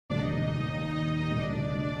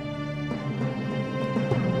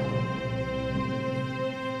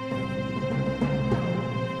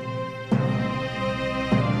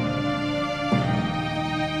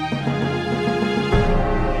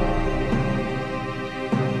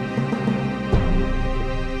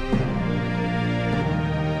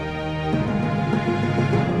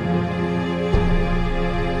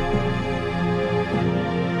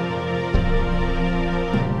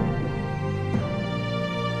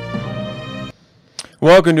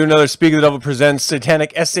Welcome to another Speak of the Devil Presents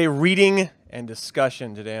Satanic Essay Reading and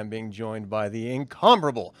Discussion. Today I'm being joined by the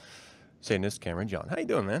incomparable Satanist Cameron John. How you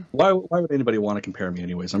doing, man? Why would anybody want to compare me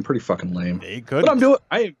anyways? I'm pretty fucking lame. They couldn't. But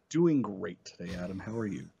I am doing great today, Adam. How are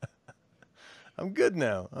you? I'm good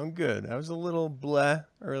now. I'm good. I was a little bleh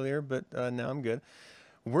earlier, but now I'm good.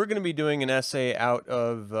 We're going to be doing an essay out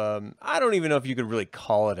of, I don't even know if you could really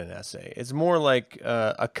call it an essay. It's more like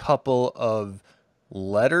a couple of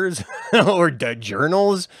letters or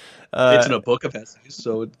journals. It's in a book of essays,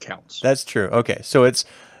 so it counts. That's true. Okay, so it's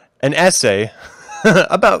an essay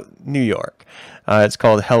about New York. It's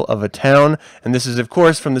called Hell of a Town, and this is, of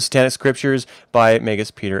course, from the Satanic Scriptures by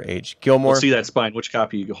Magus Peter H. Gilmore. Let's see that spine. Which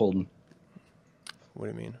copy are you holding? What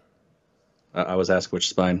do you mean? I was asked which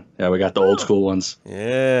spine. Yeah, we got the old school ones.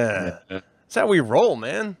 Yeah. That's how we roll,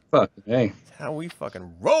 man. Fuck, hey. That's how we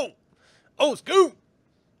fucking roll. Oh, scoop!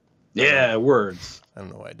 Yeah, words. I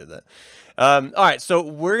don't know why I did that. All right, so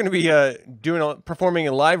we're going to be performing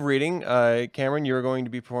a live reading. Cameron, you're going to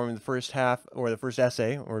be performing the first half, or the first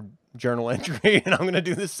essay, or journal entry, and I'm going to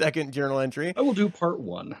do the second journal entry. I will do part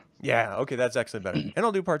 1. Yeah, okay, that's actually better. And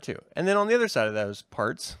I'll do part 2. And then on the other side of those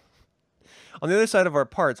parts, on the other side of our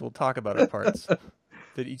parts, we'll talk about our parts.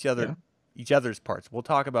 Each other's parts. We'll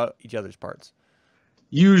talk about each other's parts.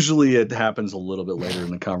 Usually it happens a little bit later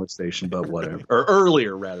in the conversation, but whatever. Or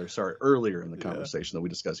earlier, rather. Sorry, earlier in the conversation that we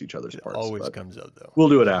discuss each other's parts. Always comes up, though. We'll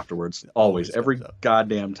do it afterwards. Always. Every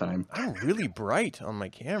goddamn time. I'm really bright on my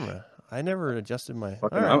camera. I never adjusted my...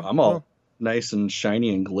 I'm all nice and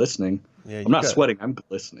shiny and glistening. Yeah, I'm not sweating. I'm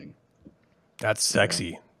glistening. That's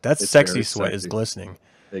sexy. That's sexy sweat is glistening.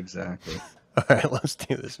 Exactly. All right, let's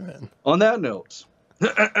do this, man. On that note...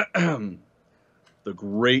 The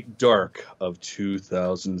Great Dark of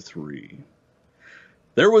 2003.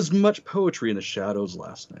 There was much poetry in the shadows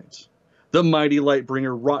last night. The mighty light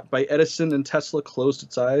bringer wrought by Edison and Tesla closed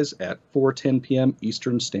its eyes at 4:10 p.m.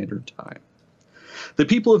 Eastern Standard Time. The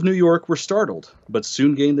people of New York were startled, but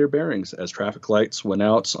soon gained their bearings as traffic lights went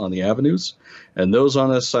out on the avenues, and those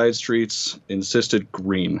on the side streets insisted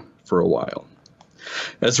green for a while.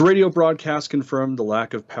 As the radio broadcast confirmed the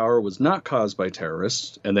lack of power was not caused by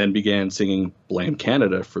terrorists, and then began singing Blame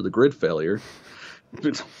Canada for the grid failure.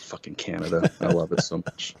 Fucking Canada. I love it so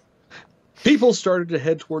much. People started to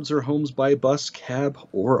head towards their homes by bus, cab,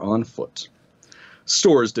 or on foot.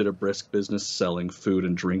 Stores did a brisk business selling food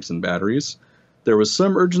and drinks and batteries. There was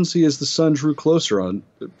some urgency as the sun drew closer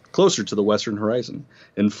to the western horizon,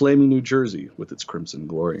 inflaming New Jersey with its crimson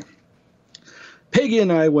glory. Peggy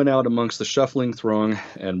and I went out amongst the shuffling throng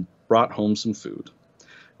and brought home some food.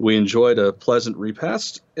 We enjoyed a pleasant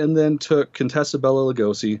repast and then took Contessa Bella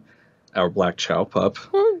Lugosi, our black chow pup,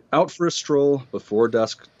 out for a stroll before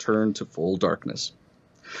dusk turned to full darkness.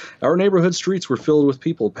 Our neighborhood streets were filled with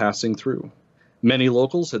people passing through. Many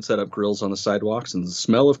locals had set up grills on the sidewalks, and the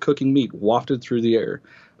smell of cooking meat wafted through the air,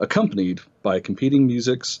 accompanied by competing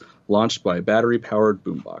musics launched by battery-powered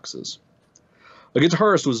boomboxes. A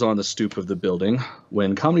guitarist was on the stoop of the building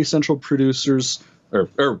when Comedy Central producers,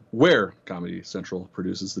 where Comedy Central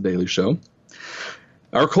produces The Daily Show.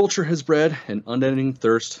 Our culture has bred an unending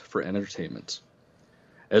thirst for entertainment.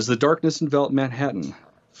 As the darkness enveloped Manhattan,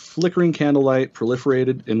 flickering candlelight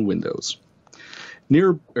proliferated in windows.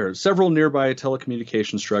 Several nearby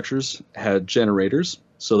telecommunication structures had generators,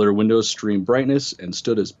 so their windows streamed brightness and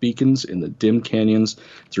stood as beacons in the dim canyons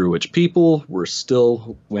through which people were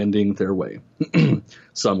still wending their way,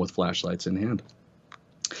 some with flashlights in hand.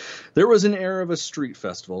 There was an air of a street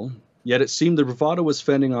festival, yet it seemed the bravado was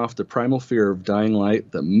fending off the primal fear of dying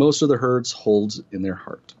light that most of the herds hold in their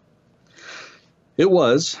heart. It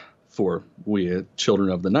was, for we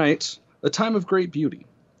children of the night, a time of great beauty.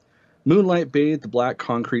 Moonlight bathed the black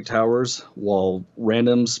concrete towers, while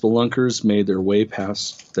random spelunkers made their way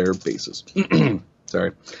past their bases.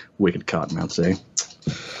 Sorry, wicked cottonmouths, eh?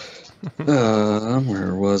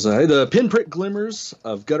 Where was I? The pinprick glimmers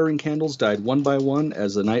of guttering candles died one by one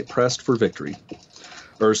as the night pressed for victory.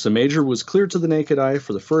 Ursa Major was clear to the naked eye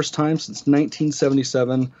for the first time since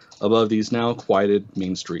 1977 above these now quieted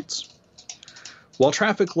main streets. While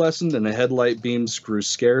traffic lessened and the headlight beams grew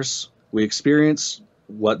scarce, we experienced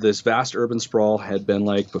what this vast urban sprawl had been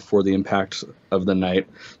like before the impact of the night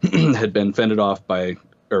had been fended off via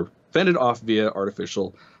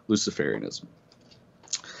artificial Luciferianism.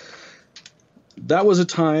 That was a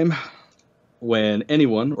time when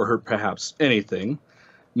anyone, or perhaps anything,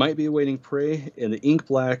 might be awaiting prey in the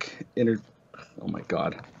ink-black Oh my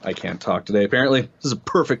god, I can't talk today. Apparently, this is a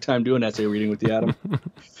perfect time to do an essay reading with you, Adam.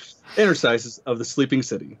 Interstices of the sleeping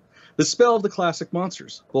city. The spell of the classic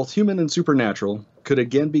monsters, both human and supernatural, could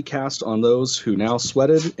again be cast on those who now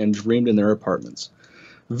sweated and dreamed in their apartments.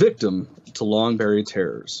 victim to long-buried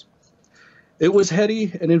terrors. It was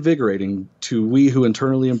heady and invigorating to we who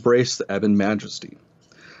internally embraced the ebon majesty.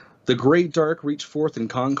 The great dark reached forth in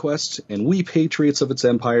conquest, and we patriots of its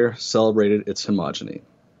empire celebrated its homogeny.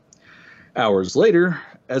 Hours later,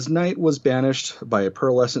 as night was banished by a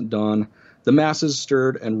pearlescent dawn, the masses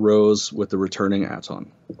stirred and rose with the returning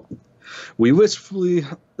Aton. We wistfully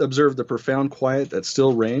observed the profound quiet that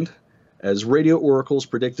still reigned, as radio oracles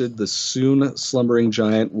predicted the soon slumbering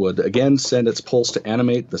giant would again send its pulse to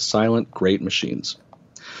animate the silent great machines.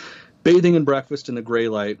 Bathing and breakfast in the gray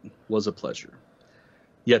light was a pleasure.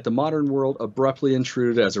 Yet the modern world abruptly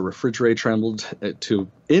intruded as a refrigerator trembled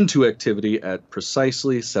into activity at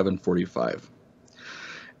precisely 7:45.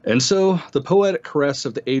 And so the poetic caress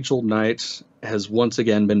of the age-old night has once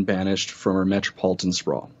again been banished from our metropolitan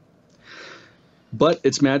sprawl. But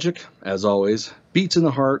its magic, as always, beats in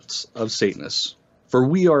the hearts of Satanists, for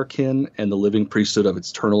we are kin and the living priesthood of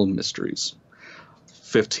its eternal mysteries.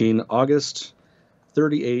 15 August,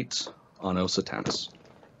 38 Anno Satanis.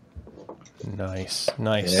 Nice,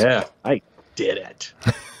 nice. Yeah, I did it.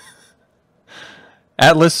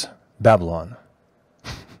 Atlas, Babylon.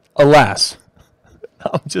 Alas,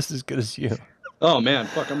 I'm just as good as you. Oh man,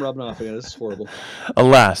 fuck, I'm rubbing off again. This is horrible.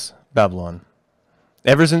 Alas, Babylon.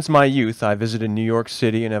 Ever since my youth, I visited New York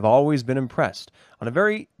City and have always been impressed, on a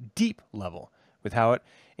very deep level, with how it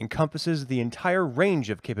encompasses the entire range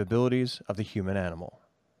of capabilities of the human animal.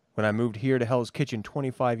 When I moved here to Hell's Kitchen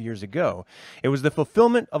 25 years ago, it was the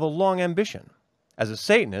fulfillment of a long ambition. As a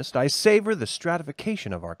Satanist, I savor the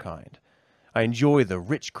stratification of our kind. I enjoy the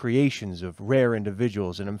rich creations of rare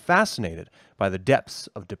individuals and am fascinated by the depths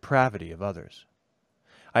of depravity of others.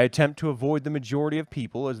 I attempt to avoid the majority of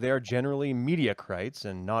people as they are generally mediocrites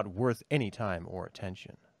and not worth any time or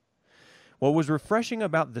attention. What was refreshing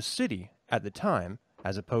about the city at the time,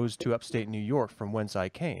 as opposed to upstate New York from whence I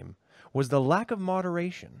came, was the lack of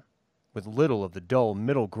moderation, with little of the dull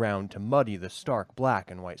middle ground to muddy the stark black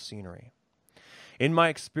and white scenery. In my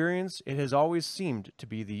experience, it has always seemed to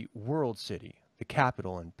be the world city, the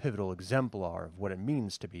capital and pivotal exemplar of what it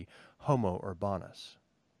means to be Homo urbanus.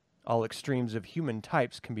 All extremes of human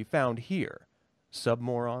types can be found here.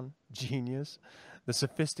 Submoron, genius, the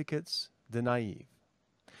sophisticates, the naive.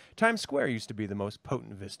 Times Square used to be the most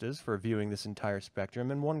potent vistas for viewing this entire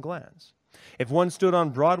spectrum in one glance. If one stood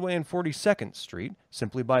on Broadway and 42nd Street,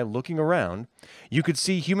 simply by looking around, you could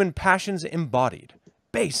see human passions embodied,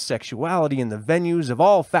 base sexuality in the venues of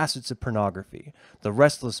all facets of pornography, the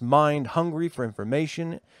restless mind hungry for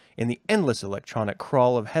information in the endless electronic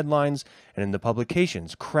crawl of headlines and in the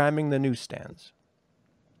publications cramming the newsstands.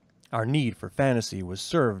 Our need for fantasy was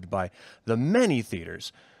served by the many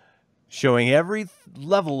theaters, showing every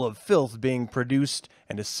level of filth being produced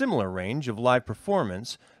and a similar range of live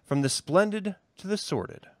performance from the splendid to the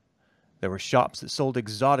sordid. There were shops that sold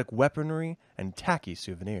exotic weaponry and tacky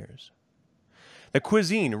souvenirs. The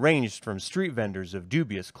cuisine ranged from street vendors of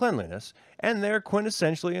dubious cleanliness and their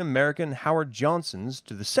quintessentially American Howard Johnsons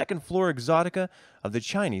to the second-floor exotica of the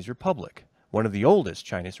Chinese Republic, one of the oldest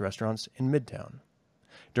Chinese restaurants in Midtown.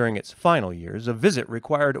 During its final years, a visit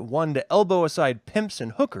required one to elbow aside pimps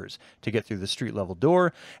and hookers to get through the street-level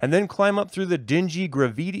door and then climb up through the dingy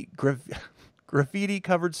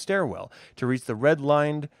graffiti-covered stairwell to reach the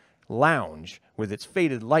red-lined lounge with its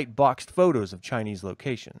faded light-boxed photos of Chinese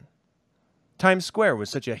location. Times Square was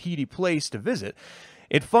such a heady place to visit,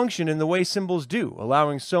 it functioned in the way symbols do,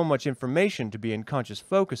 allowing so much information to be in conscious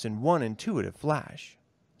focus in one intuitive flash.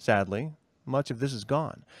 Sadly, much of this is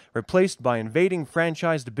gone, replaced by invading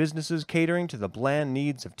franchised businesses catering to the bland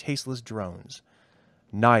needs of tasteless drones.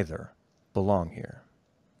 Neither belong here.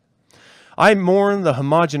 I mourn the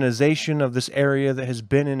homogenization of this area that has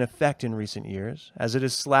been in effect in recent years, as it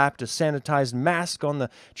has slapped a sanitized mask on the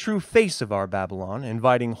true face of our Babylon,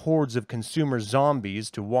 inviting hordes of consumer zombies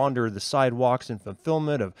to wander the sidewalks in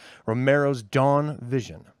fulfillment of Romero's Dawn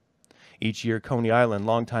vision. Each year, Coney Island,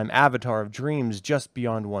 longtime avatar of dreams just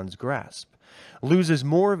beyond one's grasp, loses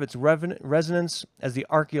more of its resonance as the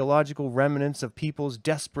archaeological remnants of people's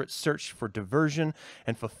desperate search for diversion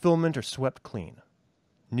and fulfillment are swept clean.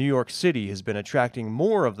 New York City has been attracting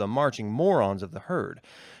more of the marching morons of the herd,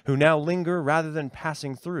 who now linger rather than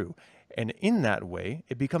passing through, and in that way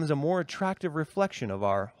it becomes a more attractive reflection of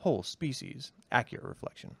our whole species, accurate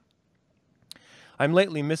reflection. I'm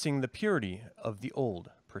lately missing the purity of the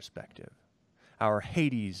old perspective. Our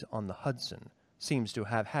Hades on the Hudson seems to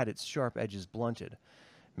have had its sharp edges blunted,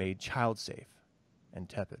 made child-safe and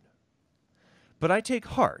tepid. But I take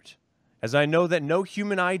heart, as I know that no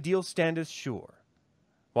human ideal standeth sure.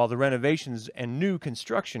 While the renovations and new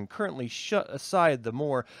construction currently shut aside the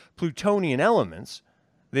more Plutonian elements,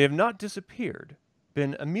 They have not disappeared,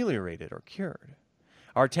 been ameliorated, or cured.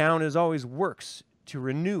 Our town as always works to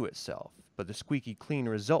renew itself, but the squeaky clean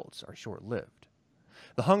results are short-lived.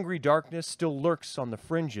 The hungry darkness still lurks on the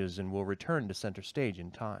fringes and will return to center stage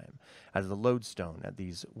in time, as the lodestone at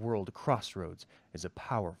these world crossroads is a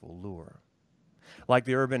powerful lure. Like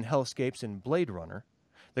the urban hellscapes in Blade Runner,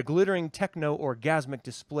 the glittering techno-orgasmic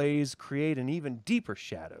displays create an even deeper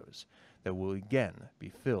shadows that will again be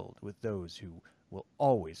filled with those who will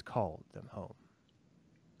always call them home.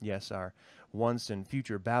 Yes, our once and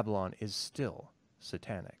future Babylon is still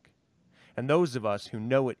satanic, and those of us who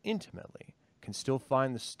know it intimately can still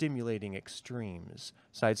find the stimulating extremes,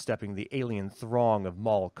 sidestepping the alien throng of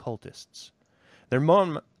mall cultists. Their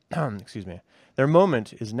their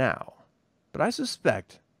moment is now, but I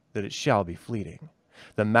suspect that it shall be fleeting.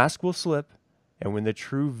 The mask will slip, and when the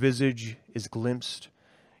true visage is glimpsed,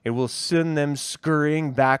 it will send them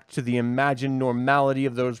scurrying back to the imagined normality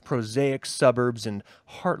of those prosaic suburbs and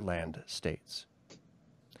heartland states.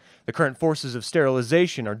 The current forces of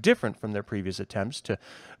sterilization are different from their previous attempts to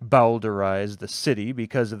bowdlerize the city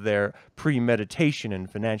because of their premeditation and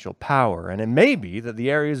financial power, and it may be that the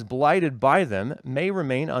areas blighted by them may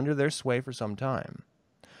remain under their sway for some time.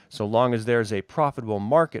 So long as there is a profitable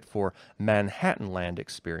market for Manhattan land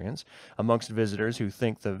experience amongst visitors who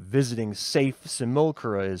think the visiting safe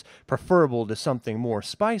simulacra is preferable to something more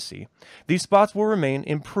spicy, these spots will remain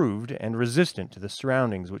improved and resistant to the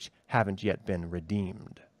surroundings which haven't yet been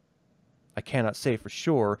redeemed. I cannot say for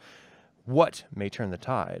sure what may turn the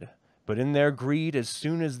tide, but in their greed, as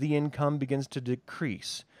soon as the income begins to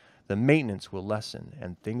decrease, the maintenance will lessen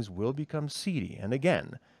and things will become seedy and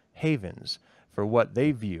again havens for what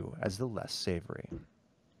they view as the less savory.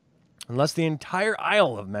 Unless the entire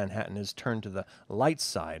Isle of Manhattan is turned to the light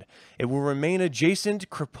side, it will remain adjacent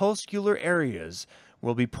crepuscular areas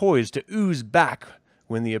will be poised to ooze back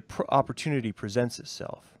when the opportunity presents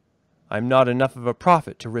itself. I'm not enough of a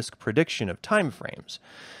prophet to risk prediction of time frames.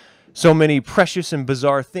 So many precious and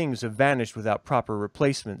bizarre things have vanished without proper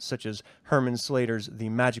replacements, such as Herman Slater's The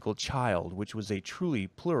Magical Child, which was a truly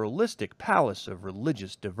pluralistic palace of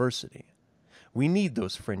religious diversity. We need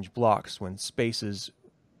those fringe blocks when spaces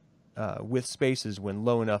when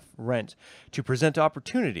low enough rent to present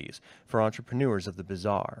opportunities for entrepreneurs of the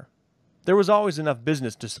bizarre. There was always enough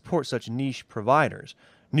business to support such niche providers.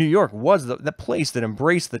 New York was the place that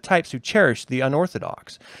embraced the types who cherished the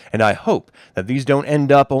unorthodox, and I hope that these don't end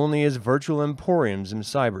up only as virtual emporiums in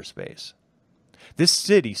cyberspace. This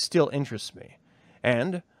city still interests me,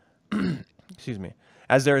 and,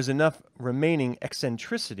 as there is enough remaining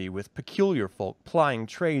eccentricity with peculiar folk plying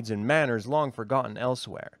trades and manners long forgotten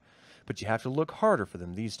elsewhere, but you have to look harder for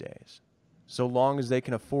them these days. So long as they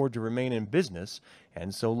can afford to remain in business,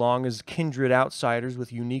 and so long as kindred outsiders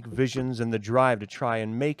with unique visions and the drive to try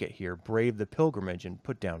and make it here brave the pilgrimage and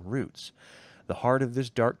put down roots, the heart of this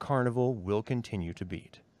dark carnival will continue to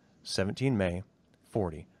beat. 17 May,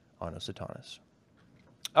 40, Anno Satanis.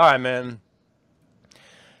 All right, man.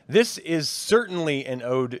 This is certainly an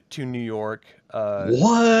ode to New York.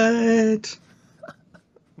 What?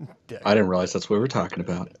 I didn't realize that's what we were talking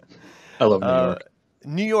about. I love New York.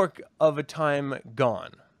 New York of a time gone.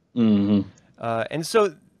 Mm-hmm. And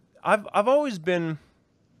so I've always tried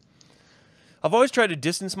to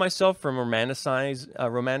distance myself from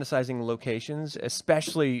romanticizing locations,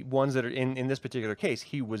 especially ones that are in this particular case.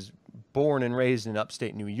 He was born and raised in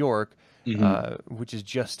upstate New York, which is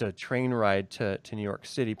just a train ride to New York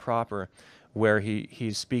City proper, where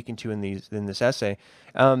he's speaking to in this essay.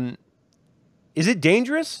 Is it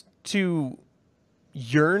dangerous to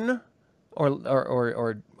yearn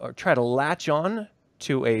or try to latch on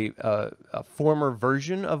to a former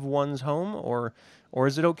version of one's home, or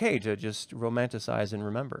is it okay to just romanticize and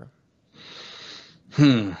remember?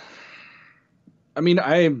 I mean,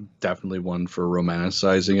 I'm definitely one for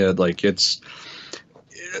romanticizing it. Like,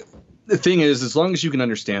 the thing is, as long as you can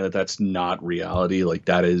understand that that's not reality, like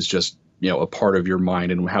that is just, a part of your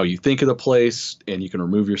mind and how you think of the place, and you can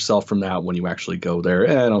remove yourself from that when you actually go there.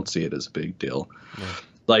 I don't see it as a big deal. Yeah.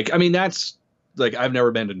 Like, I mean, that's like, I've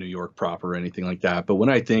never been to New York proper or anything like that. But when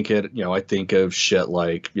I think I think of shit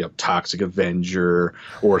like, Toxic Avenger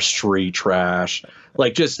or Street Trash,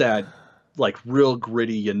 like just that, like real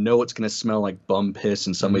gritty, it's going to smell like bum piss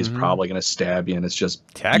and somebody's probably going to stab you. And it's just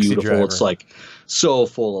Taxi beautiful. Driver. It's like so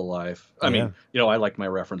full of life. I mean, I like my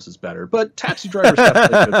references better, but Taxi Driver's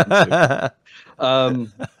definitely good too.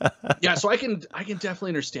 Yeah, so I can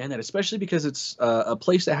definitely understand that, especially because it's a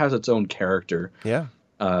place that has its own character. Yeah.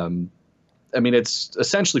 I mean, it's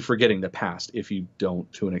essentially forgetting the past if you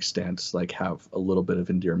don't, to an extent, like have a little bit of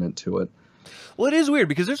endearment to it. Well, it is weird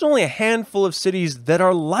because there's only a handful of cities that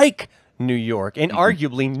are like New York, and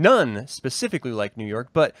arguably none specifically like New York.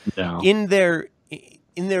 But No. in their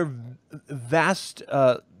vast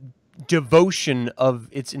devotion of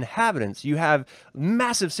its inhabitants, you have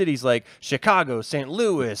massive cities like Chicago, St.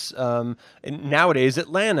 Louis, and nowadays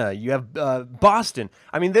Atlanta. You have Boston.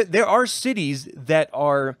 I mean, there are cities that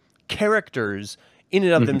are characters in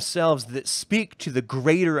and of themselves that speak to the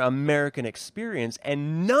greater American experience,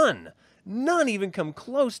 and none even come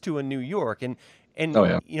close to a New York. And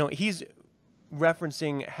you know, he's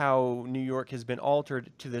referencing how New York has been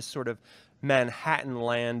altered to this sort of Manhattan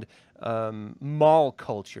land mall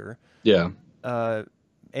culture. Yeah.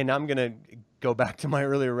 And I'm gonna go back to my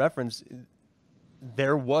earlier reference.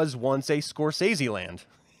 There was once a Scorsese land,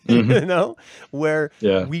 you know, where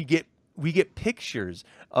we get pictures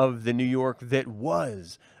of the New York that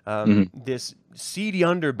was this seedy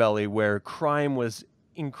underbelly where crime was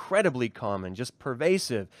incredibly common, just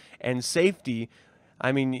pervasive, and safety.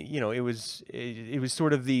 I mean, you know, it was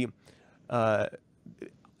sort of the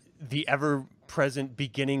ever-present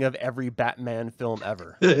beginning of every Batman film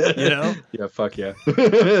ever. You know? Yeah, fuck yeah.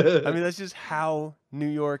 I mean, that's just how New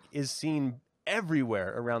York is seen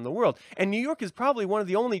everywhere around the world. And New York is probably one of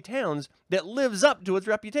the only towns that lives up to its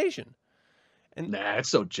reputation. And nah, it's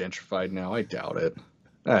so gentrified now. I doubt it.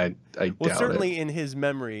 I doubt well, certainly it. in his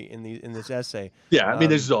memory in this essay. Yeah, I mean,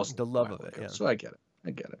 there's also the love of it. Yeah. So I get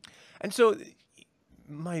it. And so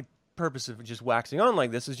my purpose of just waxing on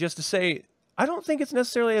like this is just to say, I don't think it's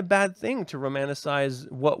necessarily a bad thing to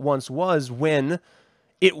romanticize what once was when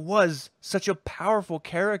it was such a powerful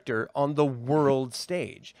character on the world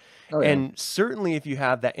stage. Oh, yeah. And certainly if you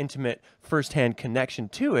have that intimate firsthand connection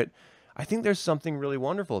to it, I think there's something really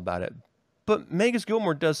wonderful about it. But Magus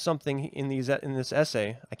Gilmore does something in this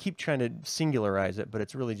essay. I keep trying to singularize it, but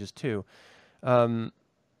it's really just two. That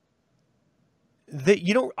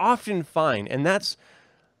you don't often find, and that's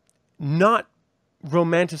not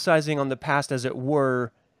romanticizing on the past, as it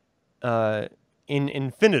were, in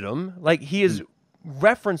infinitum. Like, he is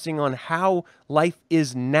referencing on how life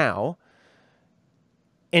is now,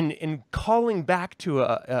 and calling back to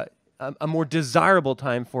a more desirable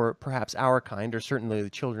time for perhaps our kind, or certainly the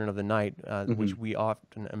children of the night, which we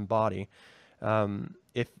often embody,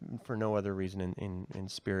 if for no other reason in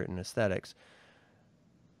spirit and aesthetics.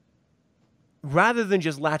 Rather than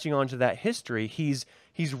just latching onto that history, he's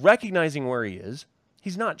recognizing where he is.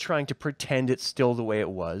 He's not trying to pretend it's still the way it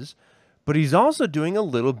was, but he's also doing a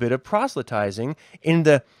little bit of proselytizing in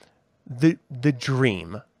the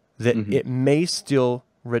dream that it may still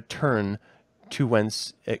return to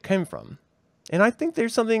whence it came from. And I think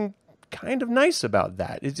there's something kind of nice about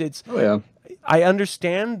that. It's I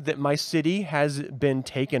understand that my city has been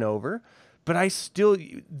taken over, but I still,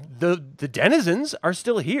 the denizens are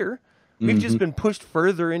still here. We've just been pushed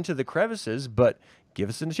further into the crevices, but give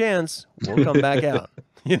us a chance, we'll come back out.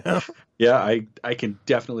 You know? Yeah, I can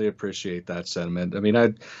definitely appreciate that sentiment. I mean,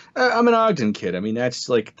 I'm an Ogden kid. I mean, that's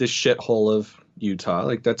like this shithole of Utah.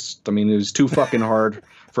 Like, that's, I mean, it was too fucking hard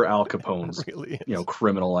for Al Capone's really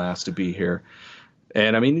criminal ass to be here.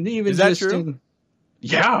 And I mean, even is that true?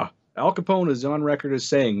 Yeah, Al Capone is on record as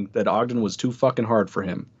saying that Ogden was too fucking hard for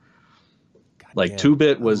him. Like,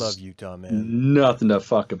 2-bit was love Utah, man. Nothing to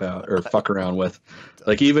fuck about or fuck around with.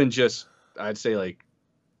 Like, even just, I'd say, like,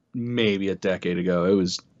 maybe a decade ago, it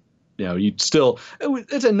was,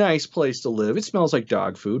 it's a nice place to live. It smells like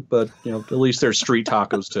dog food, but, at least there's street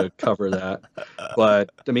tacos to cover that.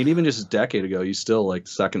 But, I mean, even just a decade ago, you still, like, the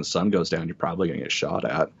second the sun goes down, you're probably going to get shot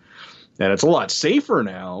at. And it's a lot safer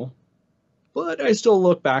now, but I still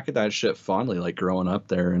look back at that shit fondly, like, growing up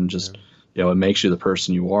there, and just, it makes you the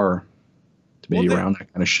person you are. To be around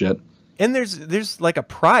that kind of shit. And there's like a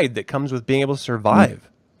pride that comes with being able to survive,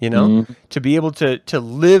 to be able to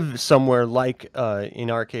live somewhere like,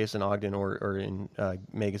 in our case, in Ogden, or in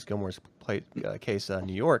Magus Gilmore's case,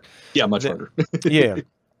 New York. Yeah, much harder.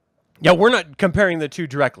 Yeah, we're not comparing the two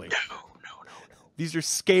directly. No. These are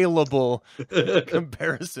scalable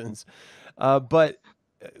comparisons. But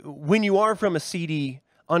when you are from a seedy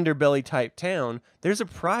underbelly type town, there's a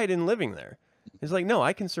pride in living there. It's like, no,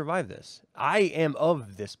 I can survive this. I am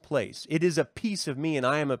of this place. It is a piece of me, and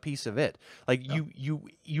I am a piece of it. Like,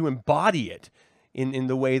 you embody it in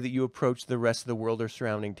the way that you approach the rest of the world or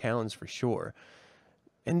surrounding towns, for sure.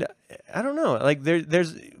 And I don't know, like,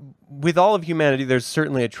 there's with all of humanity, there's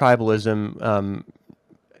certainly a tribalism,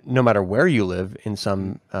 no matter where you live, in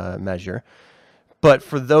some measure. But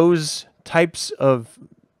for those types of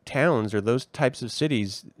towns or those types of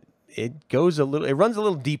cities, it runs a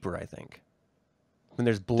little deeper, I think. When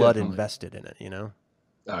there's blood invested in it, Oh,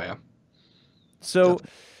 yeah. So,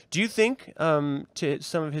 Do you think, to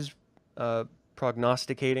some of his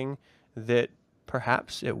prognosticating, that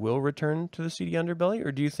perhaps it will return to the seedy underbelly,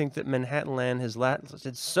 or do you think that Manhattan Land has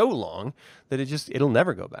lasted so long that it'll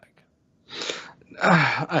never go back?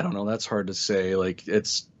 I don't know. That's hard to say. Like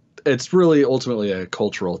it's really ultimately a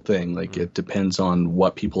cultural thing. Like it depends on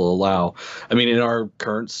what people allow. I mean, in our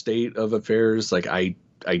current state of affairs, like I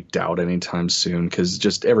doubt anytime soon, because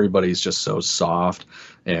just everybody's just so soft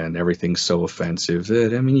and everything's so offensive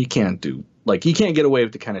that, I mean, you can't get away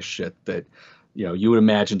with the kind of shit that, you know, you would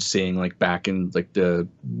imagine seeing like back in like the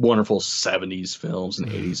wonderful 70s films and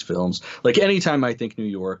 80s films. Like anytime I think New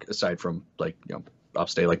York, aside from like, you know,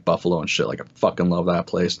 upstate like Buffalo and shit, like I fucking love that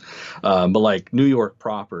place. But like New York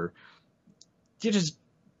proper,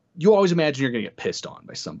 you always imagine you're gonna get pissed on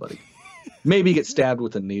by somebody. Maybe get stabbed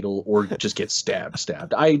with a needle or just get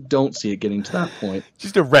stabbed. I don't see it getting to that point.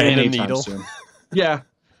 Just a random needle. Soon. Yeah.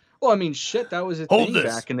 Well, I mean, shit, that was a thing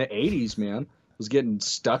back in the 80s, man. Was getting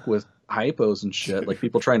stuck with hypos and shit, like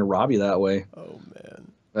people trying to rob you that way. Oh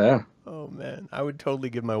man. Yeah. Oh man, I would totally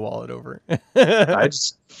give my wallet over. I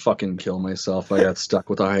just fucking kill myself if I got stuck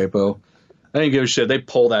with a hypo. I didn't give a shit. They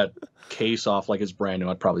pull that case off like it's brand new.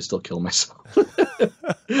 I'd probably still kill myself.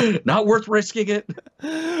 Not worth risking it.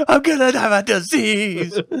 I'm gonna have a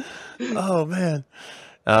disease. Oh man.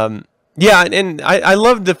 Yeah, and I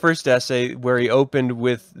loved the first essay where he opened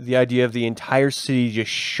with the idea of the entire city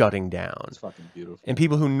just shutting down. It's fucking beautiful. And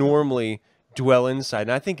people who normally dwell inside,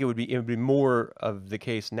 and I think it would be more of the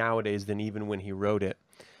case nowadays than even when he wrote it,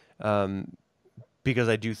 because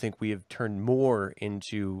I do think we have turned more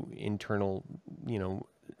into internal, you know,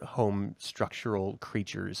 home structural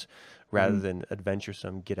creatures rather than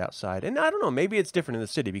adventuresome get outside. And I don't know, maybe it's different in the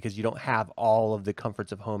city because you don't have all of the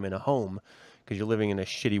comforts of home in a home because you're living in a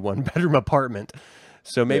shitty one-bedroom apartment.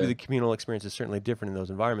 So maybe the communal experience is certainly different in those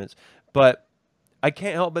environments. But I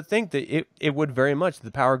can't help but think that it would very much.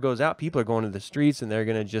 The power goes out, people are going to the streets, and they're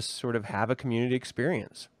going to just sort of have a community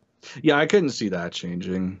experience. Yeah, I couldn't see that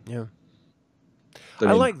changing. Yeah. I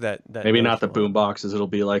mean, like that maybe not the boom boxes. It'll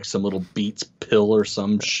be like some little Beats pill or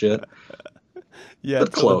some shit. Yeah,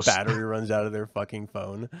 but close. The battery runs out of their fucking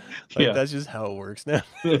phone. Like, that's just how it works now.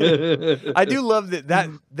 I do love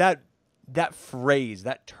that phrase,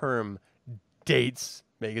 that term dates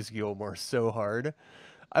Magus Gilmore so hard.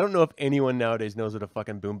 I don't know if anyone nowadays knows what a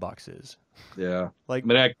fucking boombox is. Yeah. Like, I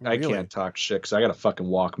mean, I can't talk shit because I got a fucking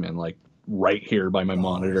Walkman like right here by my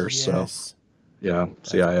monitor. Yes. So yeah. That's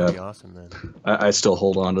pretty awesome, man. I still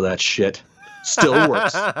hold on to that shit. Still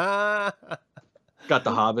works. Got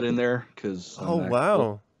the Hobbit in there because. Oh wow.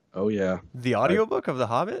 Cool. Oh yeah. The audiobook of the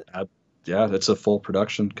Hobbit. Yeah, it's a full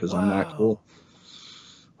production because I'm that cool.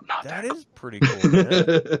 That is pretty cool,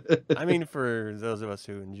 man. I mean, for those of us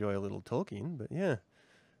who enjoy a little Tolkien, but yeah,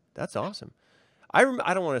 that's awesome. I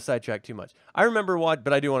don't want to sidetrack too much. I remember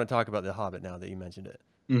but I do want to talk about The Hobbit now that you mentioned it.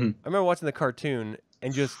 Mm-hmm. I remember watching the cartoon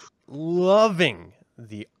and just loving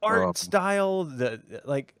the art style,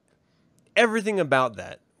 like everything about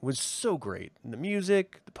that was so great. The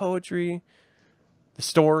music, the poetry, the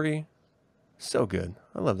story, so good.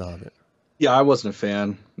 I love The Hobbit. Yeah, I wasn't a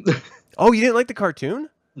fan. Oh, you didn't like the cartoon?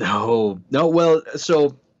 No. Well,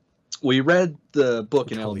 so we read the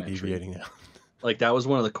book in elementary. Deviating now. Like that was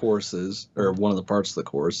one of the courses, or one of the parts of the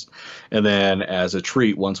course. And then as a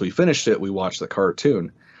treat, once we finished it, we watched the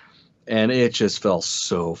cartoon. And it just fell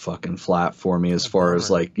so fucking flat for me as far as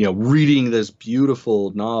like, you know, reading this beautiful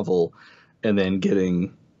novel and then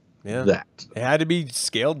getting that. It had to be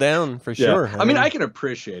scaled down for sure. I mean, I can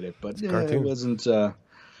appreciate it, but it wasn't.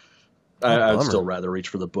 I'd still rather reach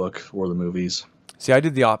for the book or the movies. See, I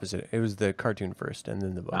did the opposite. It was the cartoon first and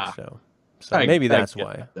then the book. So maybe that's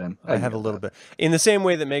why. I have a little bit. In the same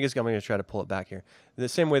way that I'm going to try to pull it back here. The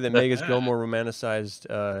same way that Magus Gilmore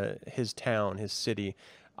romanticized his town, his city,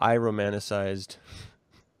 I romanticized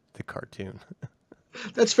the cartoon.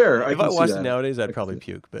 That's fair. If I watched it nowadays, I'd probably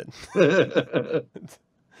puke, but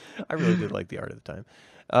I really did like the art at the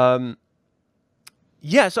time.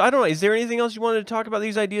 Yeah, so I don't know. Is there anything else you wanted to talk about?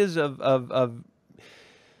 These ideas of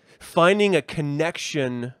finding a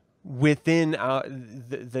connection within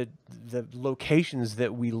the locations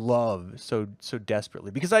that we love so desperately,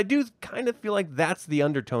 because I do kind of feel like that's the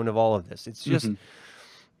undertone of all of this. It's just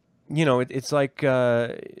you know, it's like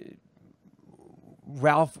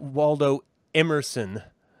Ralph Waldo Emerson.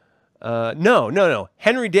 No.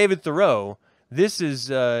 Henry David Thoreau. This is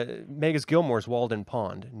Magus Gilmore's Walden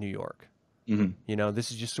Pond, New York. You know,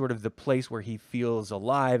 this is just sort of the place where he feels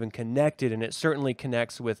alive and connected, and it certainly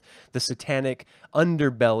connects with the satanic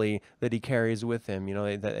underbelly that he carries with him. You know,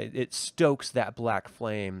 it stokes that black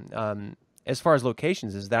flame. As far as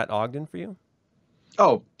locations, is that Ogden for you?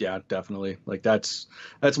 Oh yeah, definitely. Like that's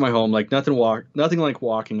my home. Like nothing like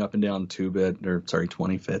walking up and down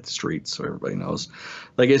 25th Street, so everybody knows.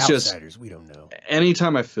 Like it's just Outsiders, we don't know.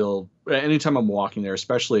 anytime I'm walking there,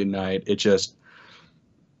 especially at night, it just,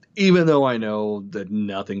 even though I know that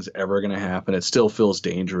nothing's ever going to happen, it still feels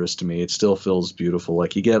dangerous to me. It still feels beautiful.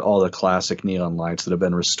 Like you get all the classic neon lights that have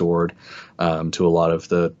been restored to a lot of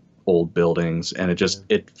the old buildings, and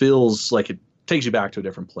it feels like it takes you back to a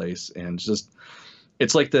different place, and just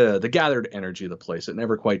it's like the gathered energy of the place. It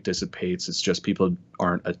never quite dissipates. It's just people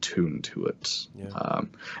aren't attuned to it,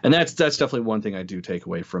 and that's definitely one thing I do take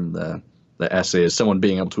away from the essay, is someone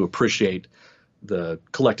being able to appreciate the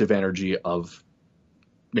collective energy of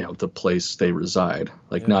the place they reside.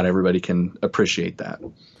 Like not everybody can appreciate that.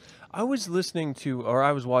 I was listening to, or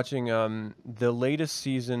I was watching the latest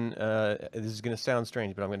season. This is going to sound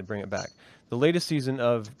strange, but I'm going to bring it back. The latest season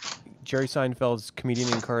of Jerry Seinfeld's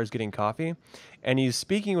Comedian in Cars Getting Coffee, and he's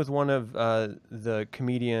speaking with one of the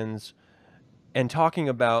comedians and talking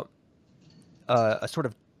about a sort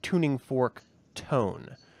of tuning fork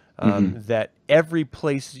tone, that every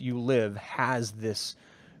place you live has this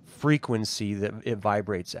frequency that it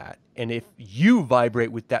vibrates at, and if you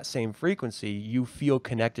vibrate with that same frequency, you feel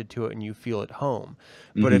connected to it and you feel at home.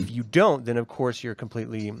 But if you don't, then of course you're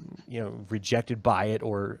completely rejected by it,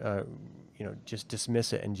 or just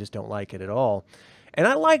dismiss it and just don't like it at all. And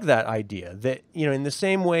I like that idea that, in the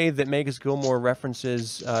same way that Magus Gilmore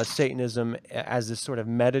references Satanism as this sort of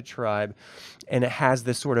meta tribe, and it has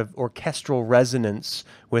this sort of orchestral resonance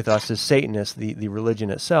with us as Satanists, the religion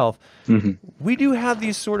itself, we do have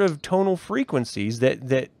these sort of tonal frequencies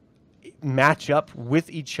that match up with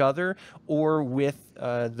each other, or with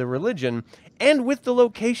the religion, and with the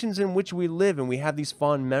locations in which we live and we have these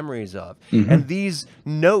fond memories of. And these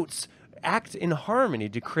notes act in harmony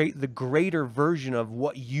to create the greater version of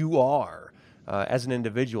what you are as an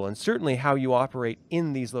individual, and certainly how you operate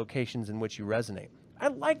in these locations in which you resonate. I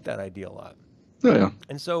like that idea a lot. Oh, yeah.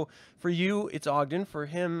 And so for you, it's Ogden. For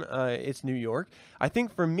him, it's New York. I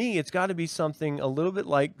think for me, it's got to be something a little bit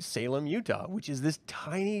like Salem, Utah, which is this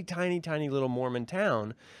tiny, tiny, tiny little Mormon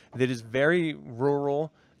town that is very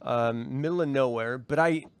rural, middle of nowhere. But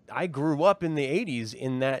I grew up in the 80s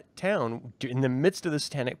in that town, in the midst of the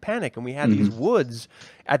Satanic Panic, and we had these woods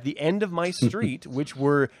at the end of my street, which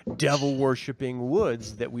were devil-worshipping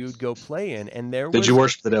woods that we would go play in. And there Did you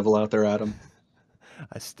worship the devil out there, Adam?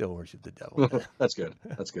 I still worship the devil. That's good.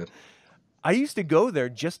 That's good. I used to go there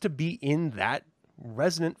just to be in that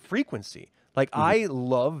resonant frequency. Like, I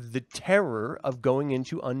love the terror of going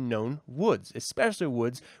into unknown woods, especially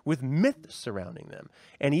woods with myth surrounding them.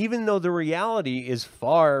 And even though the reality is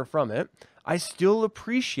far from it, I still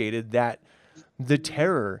appreciated that the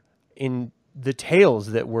terror in the tales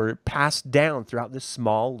that were passed down throughout this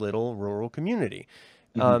small little rural community.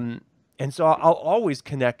 And so I'll always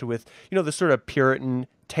connect with, the sort of Puritan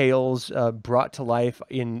tales brought to life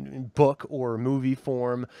in book or movie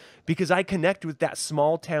form, because I connect with that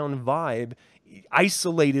small town vibe,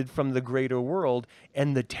 isolated from the greater world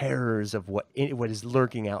and the terrors of what is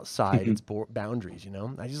lurking outside its boundaries.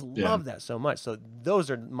 I just love that so much. So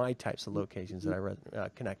those are my types of locations that I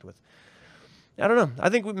connect with. I don't know. I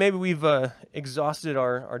think maybe we've exhausted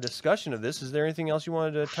our discussion of this. Is there anything else you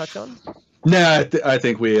wanted to touch on? No, I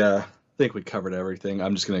think we covered everything.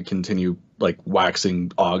 I'm just going to continue like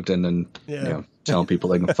waxing Ogden and telling people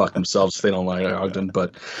they can fuck themselves if they don't like Ogden,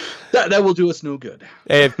 but that will do us no good.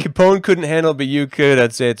 Hey, if Capone couldn't handle it, but you could,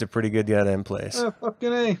 I'd say it's a pretty good goddamn place.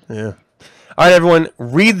 Fucking A. Yeah. All right, everyone,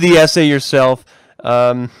 read the essay yourself.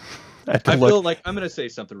 I feel like I'm going to say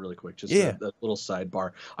something really quick, just a little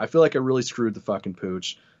sidebar. I feel like I really screwed the fucking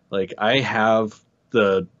pooch. Like I have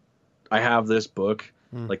this book,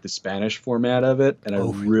 like the Spanish format of it, and I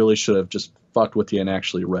really should have just fucked with you and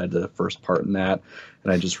actually read the first part in that.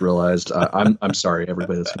 And I just realized I'm sorry,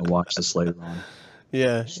 everybody that's going to watch this later on.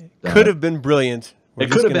 Yeah, could have been brilliant. It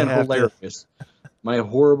could have been hilarious. My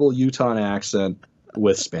horrible Utah accent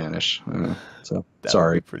with Spanish. So that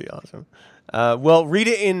sorry. Would be pretty awesome. Well, read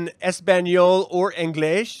it in Espanol or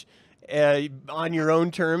English. On your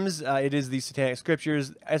own terms. It is the Satanic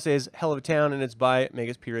Scriptures. Essay is Hell of a Town, and it's by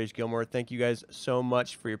Magus Peter H. Gilmore. Thank you guys so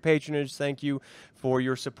much for your patronage. Thank you for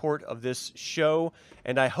your support of this show.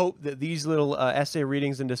 And I hope that these little essay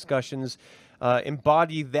readings and discussions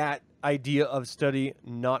embody that idea of study,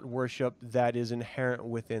 not worship, that is inherent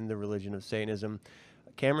within the religion of Satanism.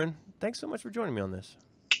 Cameron, thanks so much for joining me on this.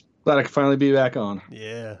 Glad I can finally be back on.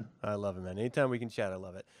 Yeah, I love it, man. Anytime we can chat, I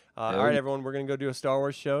love it. All right, everyone, we're going to go do a Star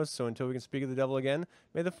Wars show. So until we can speak of the devil again,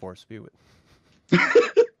 may the Force be with.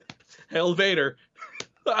 Hail Vader.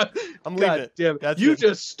 I'm God leaving it. damn it. That's You it.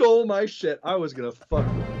 just stole my shit. I was gonna fuck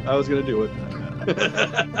with it. I was gonna do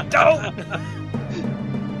it. Don't!